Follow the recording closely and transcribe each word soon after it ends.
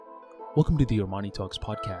Welcome to the Armani Talks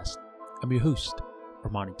podcast. I'm your host,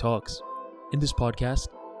 Armani Talks. In this podcast,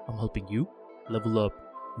 I'm helping you level up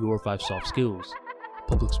your 5 soft skills: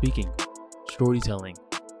 public speaking, storytelling,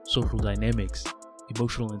 social dynamics,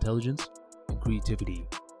 emotional intelligence, and creativity.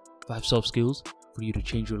 5 soft skills for you to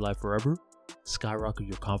change your life forever, skyrocket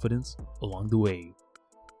your confidence along the way.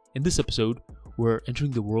 In this episode, we're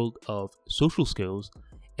entering the world of social skills,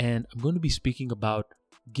 and I'm going to be speaking about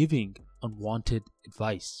giving unwanted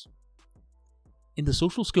advice. In the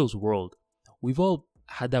social skills world, we've all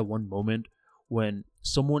had that one moment when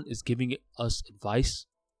someone is giving us advice,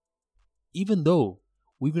 even though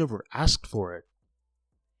we've never asked for it.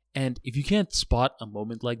 And if you can't spot a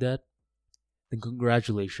moment like that, then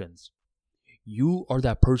congratulations. You are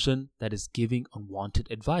that person that is giving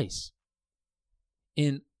unwanted advice.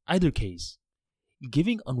 In either case,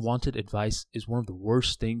 giving unwanted advice is one of the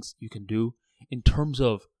worst things you can do in terms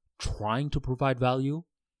of trying to provide value,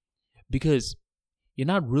 because you're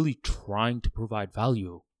not really trying to provide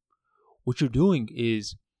value. What you're doing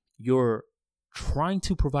is you're trying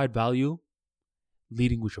to provide value,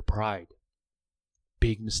 leading with your pride.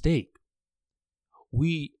 Big mistake.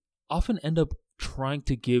 We often end up trying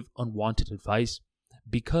to give unwanted advice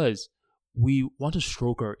because we want to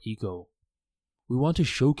stroke our ego. We want to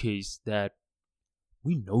showcase that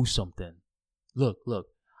we know something. Look,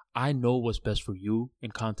 I know what's best for you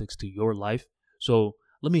in context to your life, so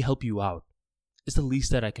let me help you out. It's the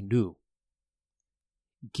least that I can do.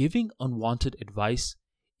 Giving unwanted advice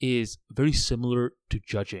is very similar to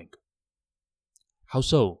judging. How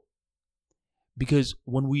so? Because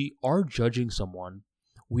when we are judging someone,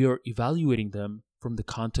 we are evaluating them from the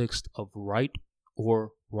context of right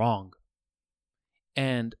or wrong.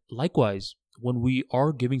 And likewise, when we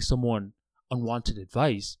are giving someone unwanted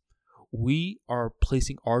advice, we are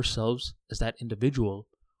placing ourselves as that individual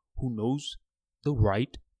who knows the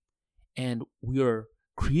right, and we are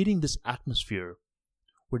creating this atmosphere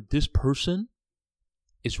where this person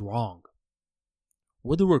is wrong.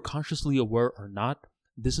 Whether we're consciously aware or not,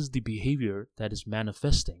 this is the behavior that is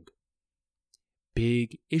manifesting.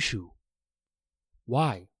 Big issue.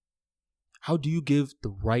 Why? How do you give the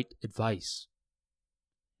right advice?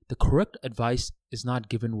 The correct advice is not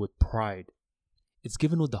given with pride. It's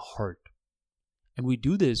given with the heart. And we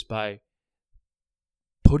do this by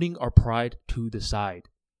putting our pride to the side.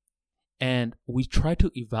 And we try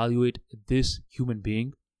to evaluate this human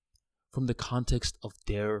being from the context of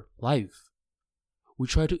their life. We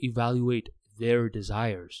try to evaluate their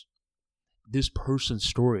desires, this person's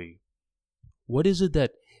story. What is it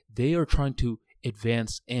that they are trying to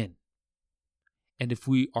advance in? And if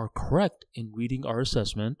we are correct in reading our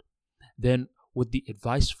assessment, then with the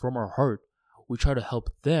advice from our heart, we try to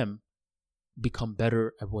help them become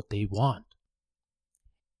better at what they want.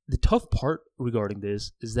 The tough part regarding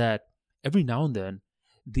this is that every now and then,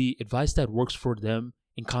 the advice that works for them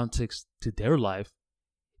in context to their life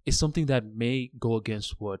is something that may go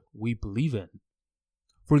against what we believe in.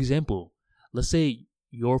 For example, let's say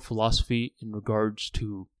your philosophy in regards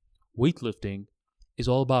to weightlifting is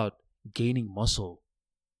all about gaining muscle.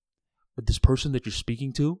 But this person that you're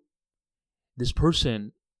speaking to, this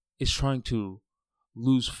person is trying to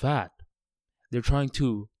lose fat. They're trying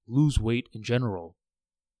to lose weight in general.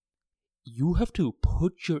 You have to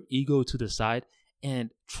put your ego to the side,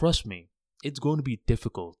 and trust me, it's going to be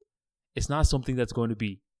difficult. It's not something that's going to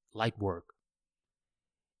be light work.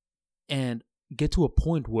 And get to a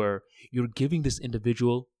point where you're giving this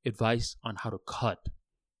individual advice on how to cut,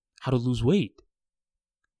 how to lose weight.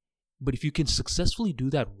 But if you can successfully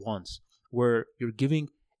do that once, where you're giving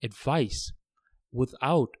advice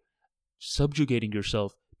without subjugating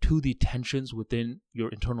yourself to the tensions within your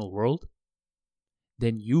internal world,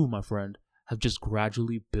 then you, my friend, have just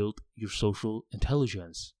gradually built your social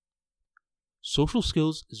intelligence. Social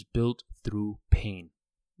skills is built through pain.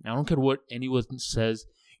 I don't care what anyone says,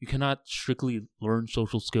 you cannot strictly learn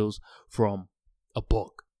social skills from a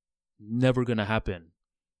book. Never gonna happen.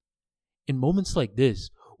 In moments like this,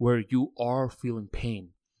 where you are feeling pain,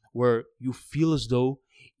 where you feel as though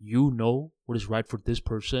you know what is right for this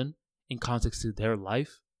person in context to their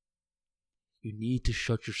life, you need to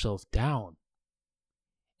shut yourself down.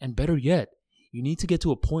 And better yet, you need to get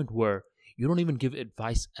to a point where you don't even give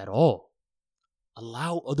advice at all.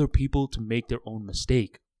 Allow other people to make their own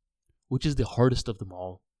mistake, which is the hardest of them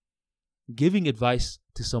all. Giving advice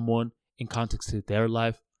to someone in context to their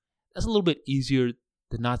life, that's a little bit easier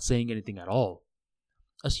than not saying anything at all.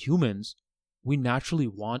 As humans, we naturally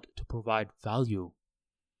want to provide value.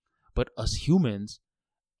 But us humans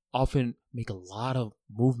often make a lot of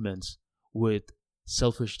movements with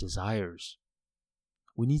selfish desires.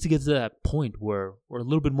 we need to get to that point where we're a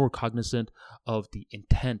little bit more cognizant of the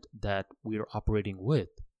intent that we are operating with.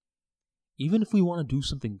 Even if we want to do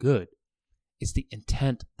something good, it's the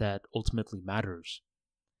intent that ultimately matters.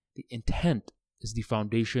 The intent is the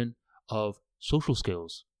foundation of social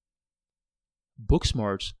skills. Book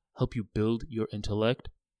smarts help you build your intellect,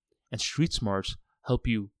 and street smarts help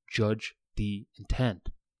you judge the intent.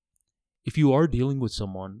 If you are dealing with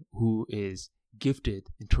someone who is gifted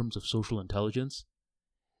in terms of social intelligence,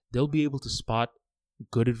 they'll be able to spot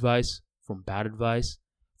good advice from bad advice,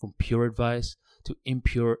 from pure advice to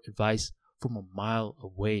impure advice from a mile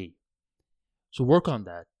away. So work on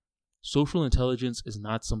that. Social intelligence is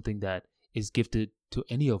not something that is gifted to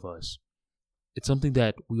any of us. It's something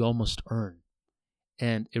that we all must earn.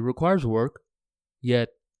 And it requires work, yet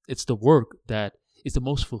it's the work that is the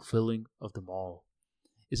most fulfilling of them all.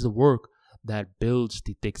 It's the work that builds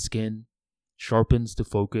the thick skin, sharpens the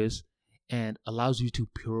focus, and allows you to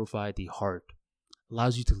purify the heart,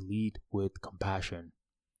 allows you to lead with compassion.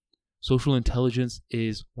 Social intelligence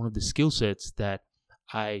is one of the skill sets that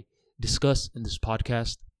I discuss in this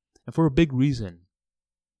podcast, and for a big reason.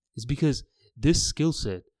 It's because this skill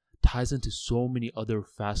set ties into so many other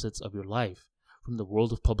facets of your life, from the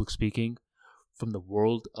world of public speaking, from the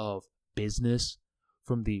world of business,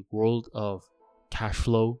 from the world of cash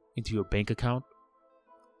flow into your bank account.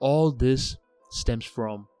 All this stems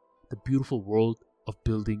from the beautiful world of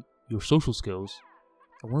building your social skills.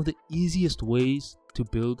 And one of the easiest ways to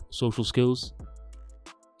build social skills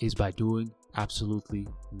is by doing absolutely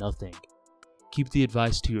nothing. Keep the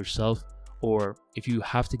advice to yourself, or if you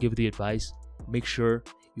have to give the advice, make sure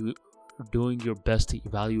you are doing your best to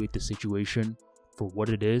evaluate the situation for what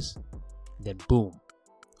it is. Then boom,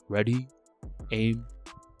 ready, aim,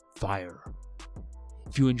 fire.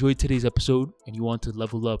 If you enjoyed today's episode and you want to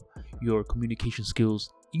level up your communication skills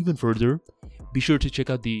even further, be sure to check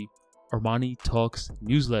out the Armani Talks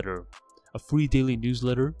newsletter, a free daily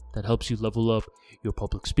newsletter that helps you level up your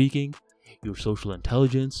public speaking, your social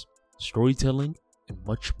intelligence, storytelling, and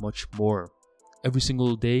much, much more. Every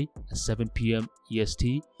single day at 7 p.m. EST,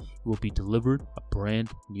 you will be delivered a brand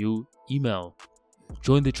new email.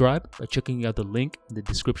 Join the tribe by checking out the link in the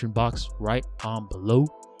description box right on below.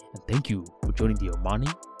 And thank you for joining the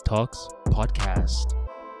Armani Talks podcast.